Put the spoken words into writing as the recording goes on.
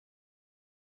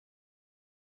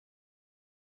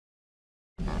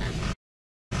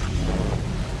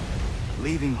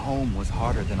Leaving home was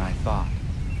harder than I thought.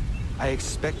 I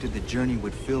expected the journey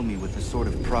would fill me with a sort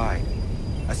of pride,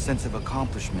 a sense of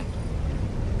accomplishment.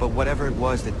 But whatever it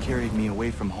was that carried me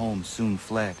away from home soon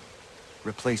fled,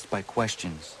 replaced by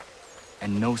questions,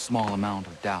 and no small amount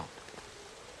of doubt.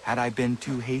 Had I been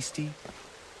too hasty?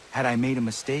 Had I made a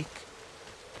mistake?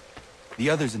 The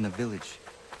others in the village,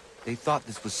 they thought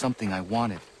this was something I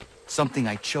wanted, something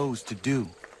I chose to do.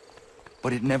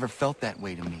 But it never felt that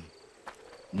way to me.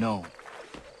 No,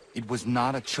 it was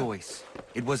not a choice.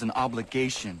 It was an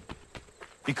obligation.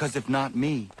 Because if not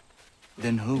me,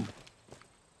 then who?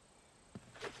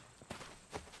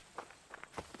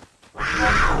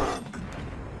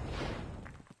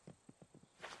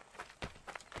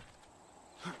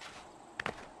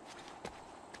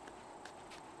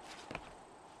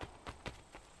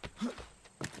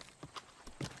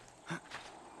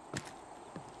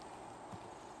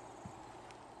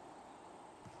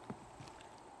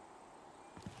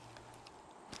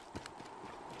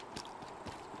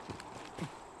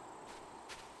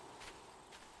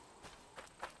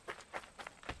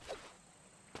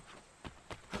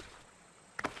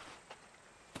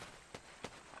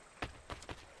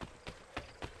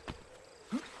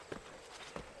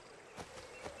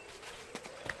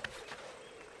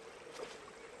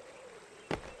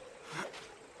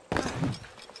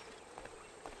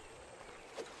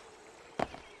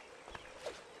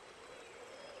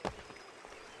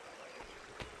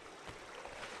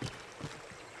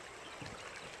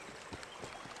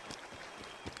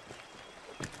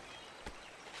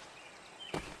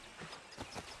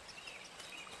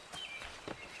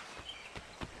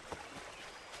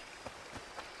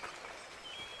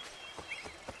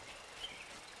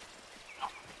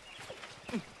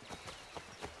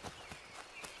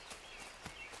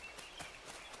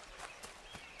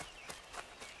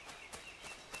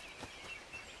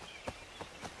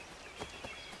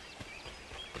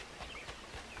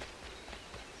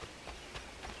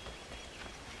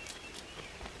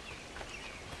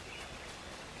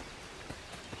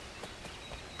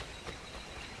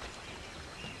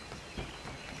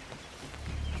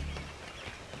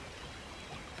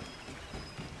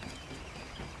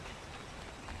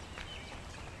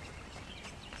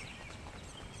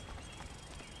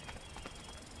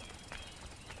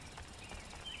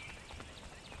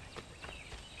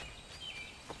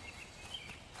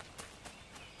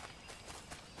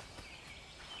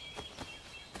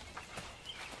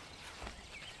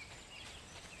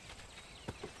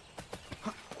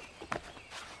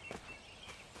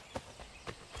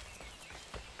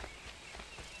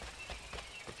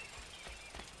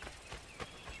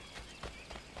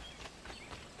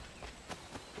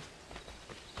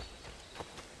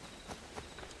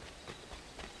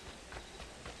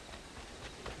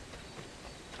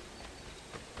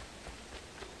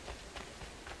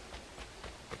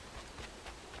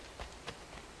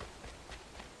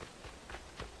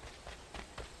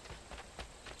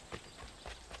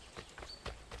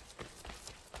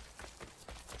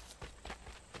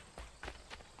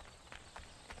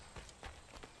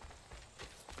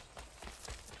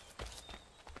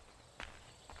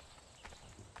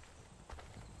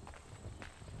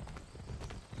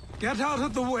 Get out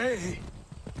of the way!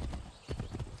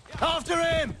 After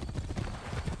him!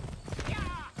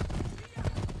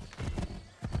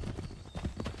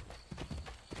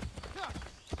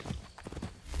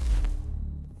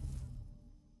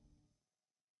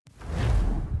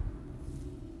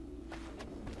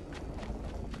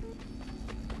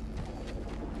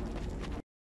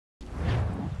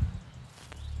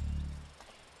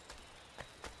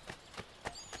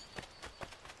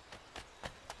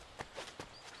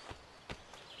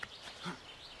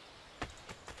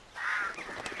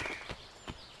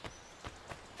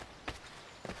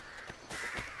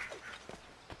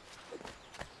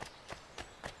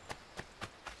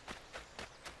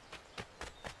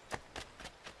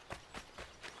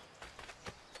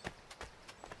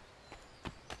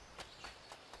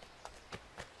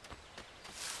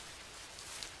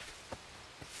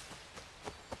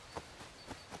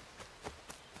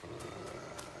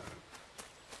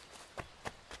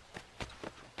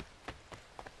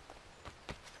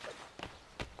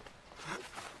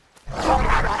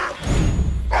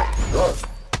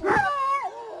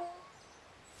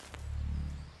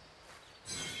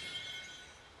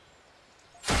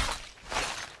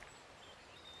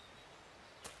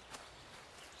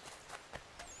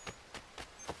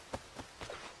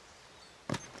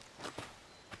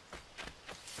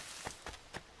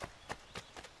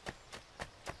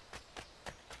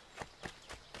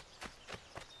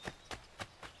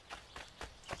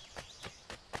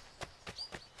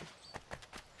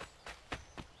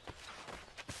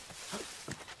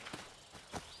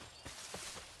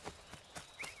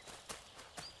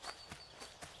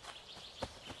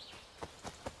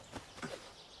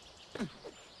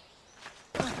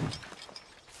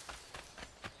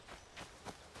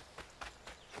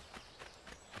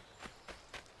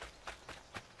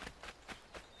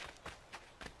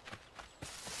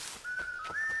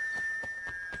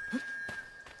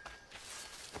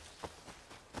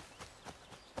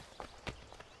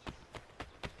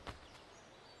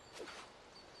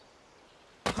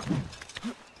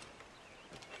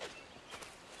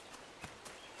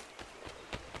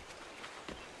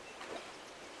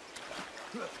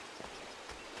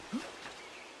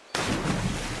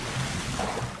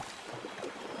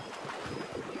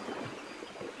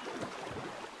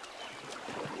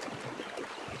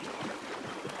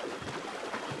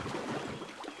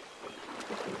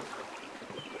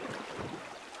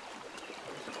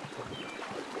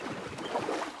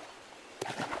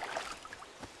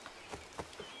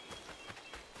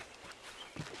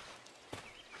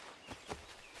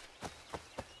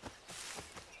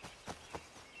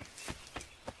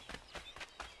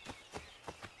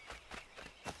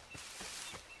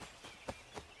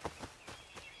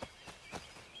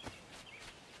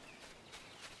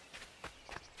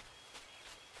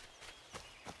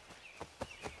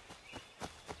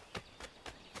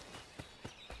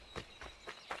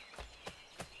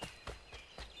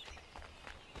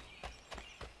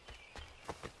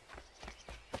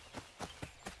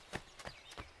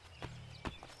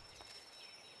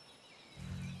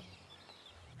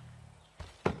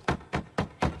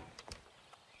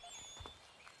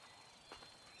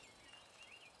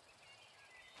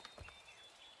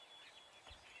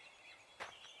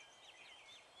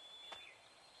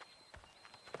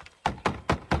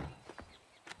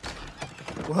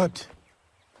 What?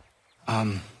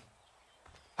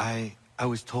 I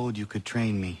was told you could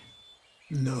train me.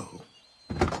 No.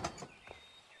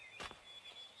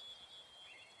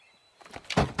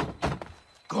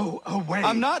 Go away!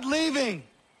 I'm not leaving!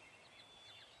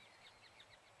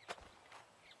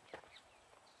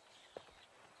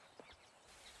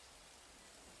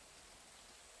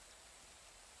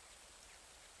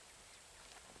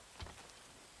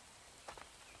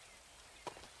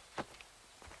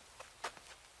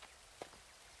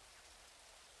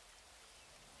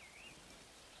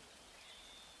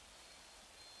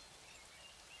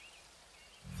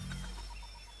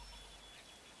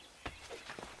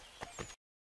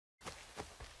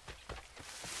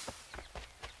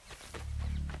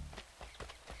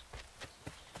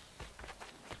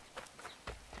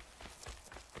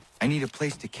 I need a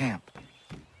place to camp.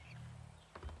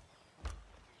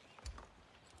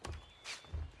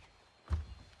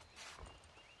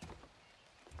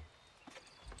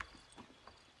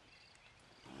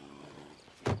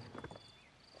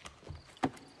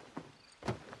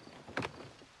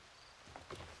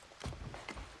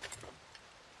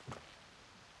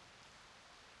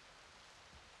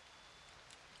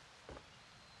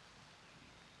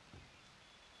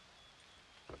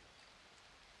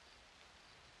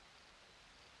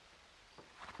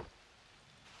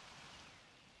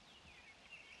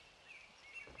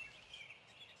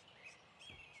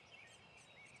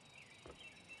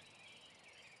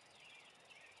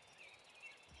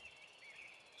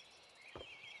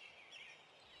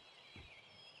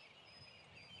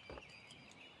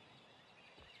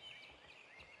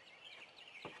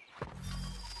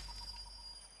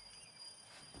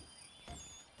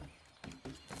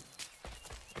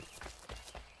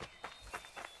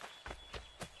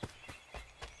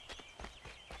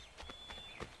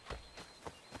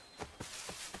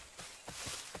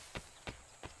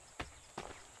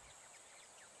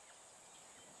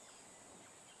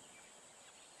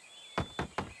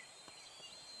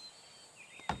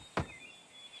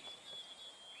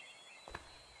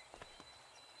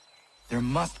 There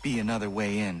must be another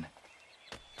way in.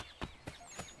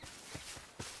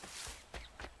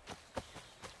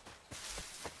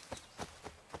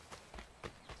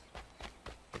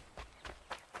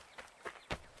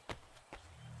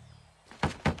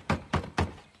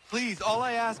 Please, all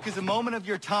I ask is a moment of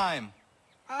your time.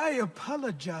 I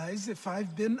apologize if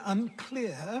I've been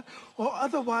unclear or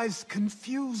otherwise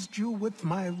confused you with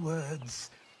my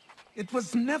words. It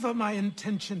was never my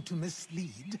intention to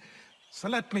mislead, so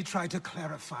let me try to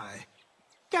clarify.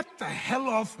 Get the hell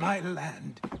off my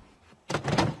land.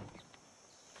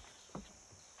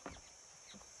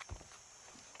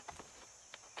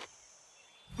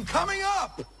 I'm coming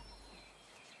up!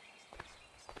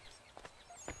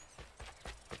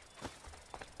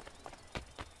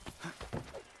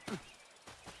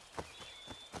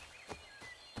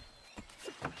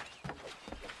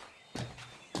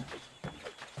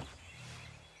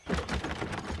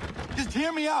 Just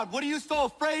hear me out. What are you so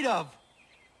afraid of?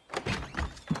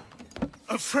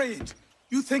 Afraid?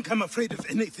 You think I'm afraid of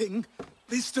anything?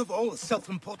 Least of all a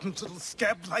self-important little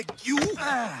scab like you?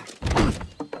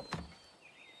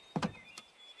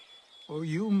 Or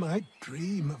you might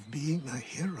dream of being a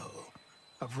hero,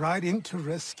 of riding to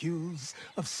rescues,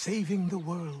 of saving the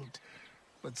world.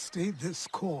 But stay this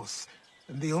course,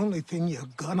 and the only thing you're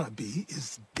gonna be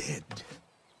is dead.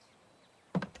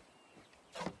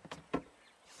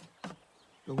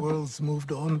 The world's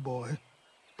moved on, boy.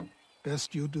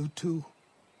 Best you do too.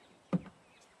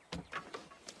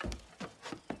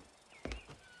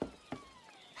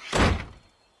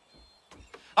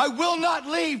 I will not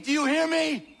leave, do you hear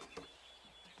me?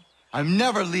 I'm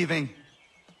never leaving.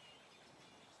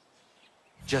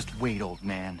 Just wait, old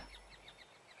man.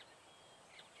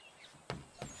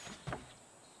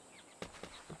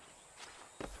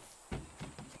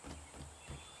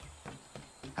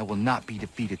 I will not be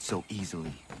defeated so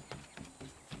easily.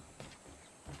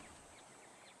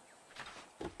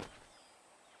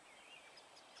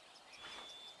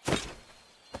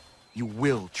 You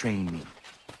will train me.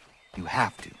 You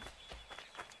have to.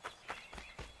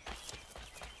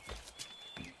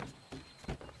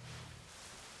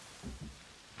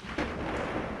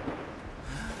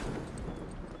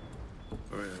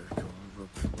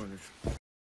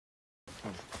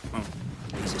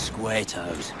 These are square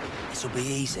toes. This'll be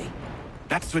easy.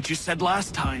 That's what you said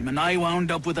last time, and I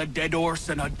wound up with a dead horse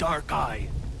and a dark eye.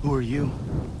 Who are you?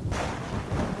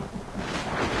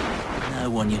 No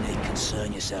one you need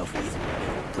concern yourself with,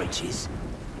 little britches.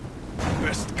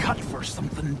 Best cut for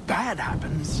something bad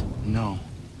happens. No.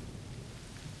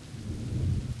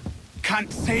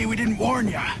 Can't say we didn't warn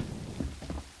ya.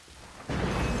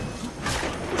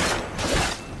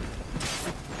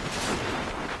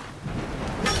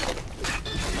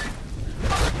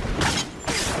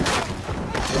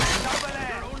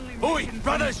 Oi,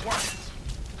 brothers!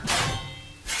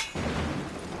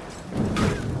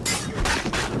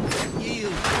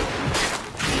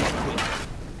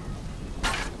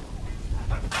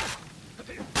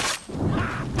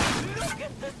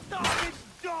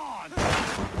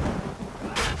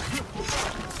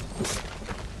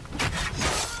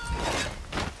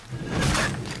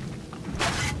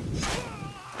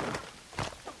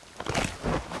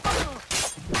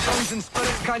 Souls and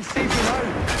spirits can't save you now.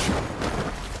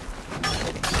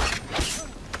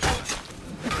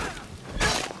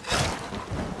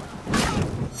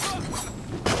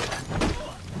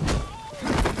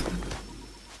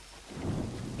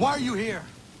 Why are you here?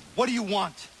 What do you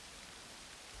want?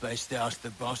 Best ask the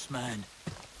boss man.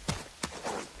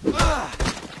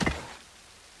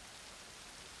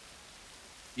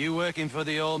 You working for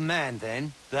the old man,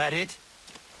 then? That it?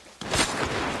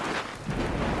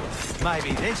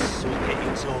 Maybe this will get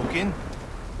you talking.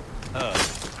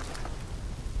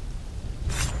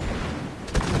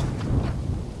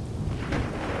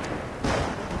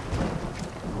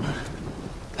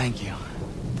 Thank you.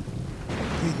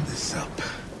 Clean this up.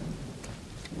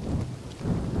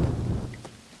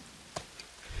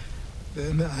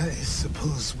 Then I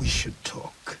suppose we should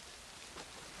talk.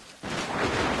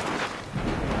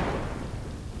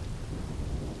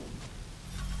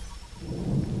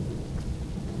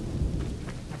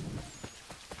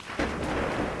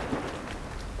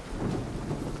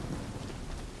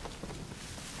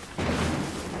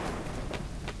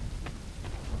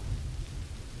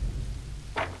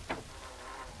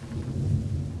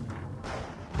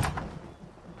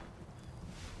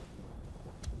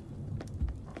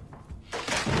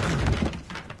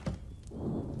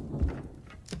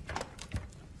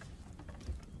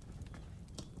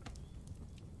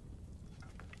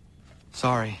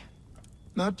 Sorry.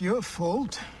 Not your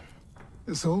fault.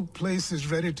 This whole place is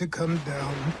ready to come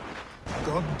down.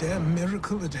 Goddamn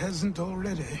miracle it hasn't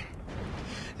already.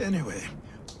 Anyway,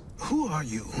 who are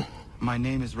you? My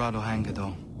name is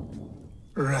Radohangado.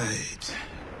 Right.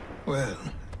 Well,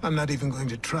 I'm not even going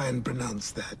to try and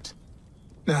pronounce that.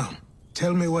 Now,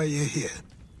 tell me why you're here.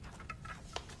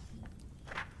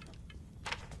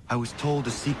 I was told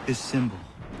to seek this symbol.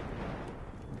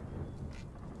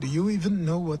 Do you even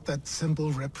know what that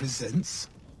symbol represents?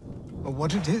 Or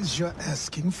what it is you're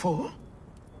asking for?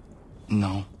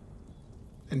 No.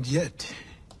 And yet,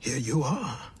 here you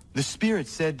are. The spirit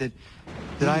said that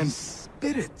I am... These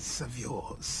spirits of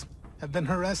yours have been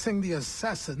harassing the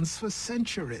assassins for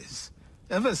centuries.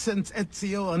 Ever since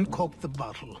Ezio uncorked the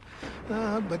bottle.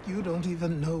 But you don't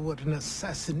even know what an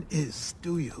assassin is,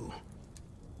 do you?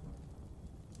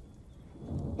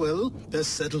 Well, they're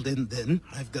settled in then.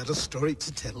 I've got a story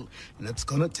to tell, and it's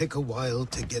gonna take a while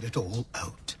to get it all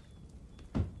out.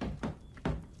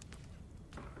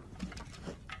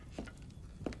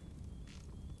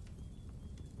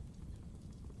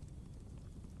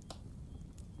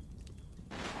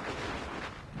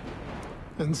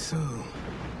 And so,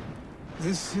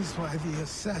 this is why the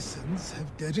assassins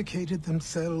have dedicated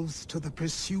themselves to the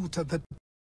pursuit of the...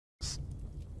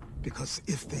 Because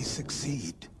if they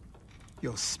succeed,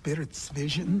 your spirit's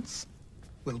visions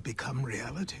will become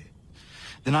reality.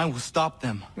 Then I will stop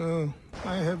them. Oh,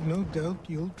 I have no doubt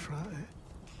you'll try.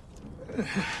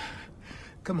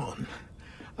 Come on.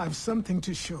 I've something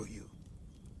to show you.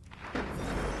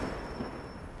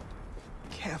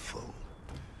 Careful.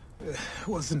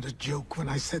 Wasn't a joke when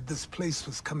I said this place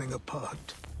was coming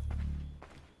apart.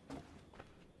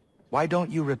 Why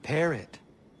don't you repair it?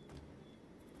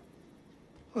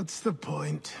 What's the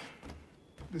point?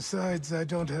 Besides, I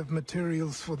don't have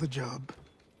materials for the job.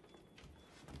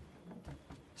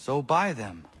 So buy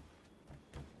them.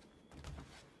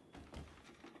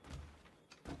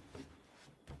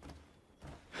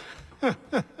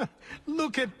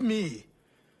 Look at me.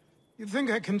 You think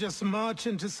I can just march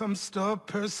into some store,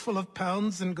 purse full of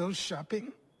pounds, and go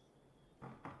shopping?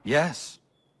 Yes.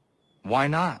 Why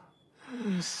not?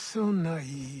 I'm so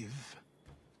naive.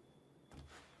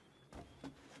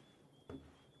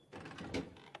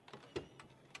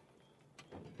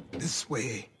 This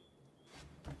way.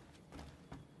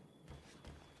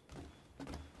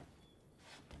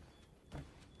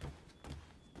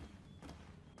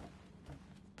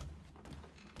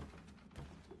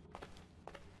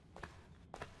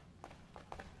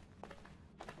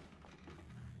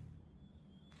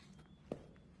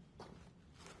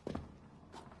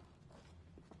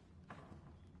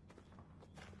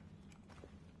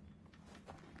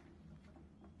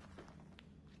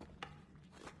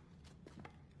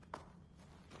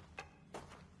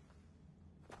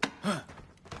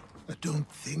 I don't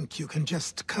think you can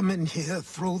just come in here,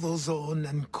 throw those on,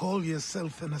 and call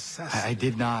yourself an assassin. I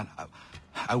did not.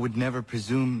 I would never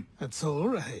presume... That's all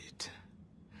right.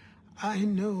 I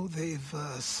know they've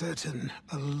a certain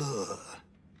allure.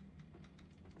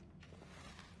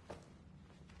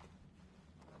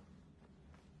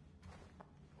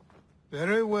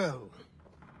 Very well.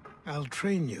 I'll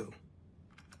train you.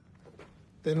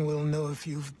 Then we'll know if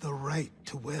you've the right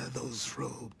to wear those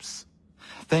robes.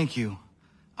 Thank you.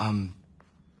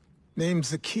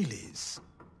 Name's Achilles.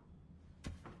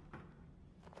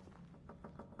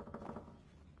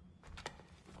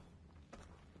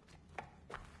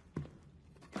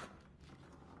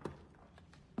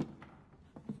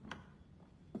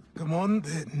 Come on,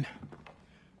 then.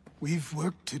 We've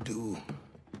work to do.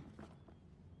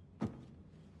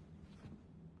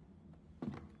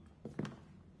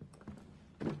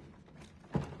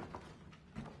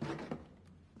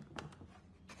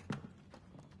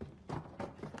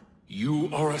 You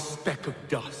are a speck of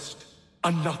dust,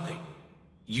 a nothing.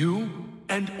 You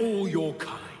and all your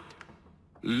kind.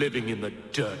 Living in the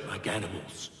dirt like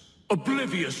animals,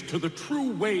 oblivious to the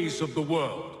true ways of the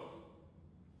world.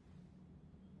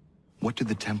 What do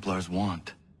the Templars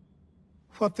want?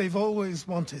 What they've always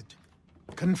wanted.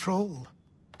 Control.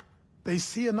 They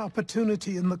see an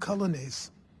opportunity in the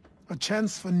colonies. A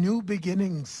chance for new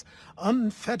beginnings,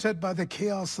 unfettered by the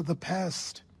chaos of the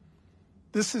past.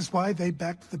 This is why they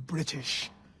backed the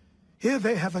British. Here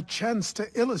they have a chance to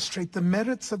illustrate the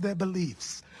merits of their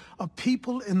beliefs, a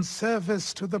people in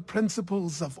service to the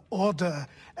principles of order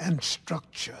and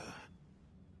structure.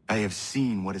 I have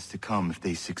seen what is to come if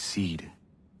they succeed.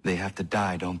 They have to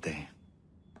die, don't they?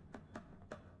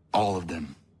 All of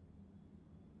them.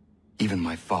 Even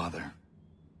my father.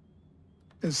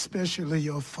 Especially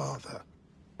your father.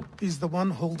 He's the one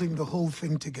holding the whole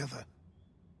thing together.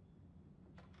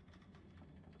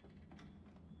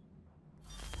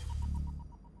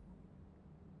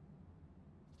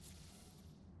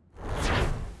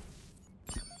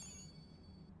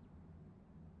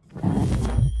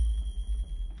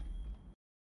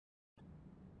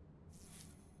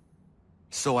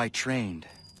 So I trained.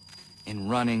 In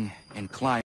running and climbing.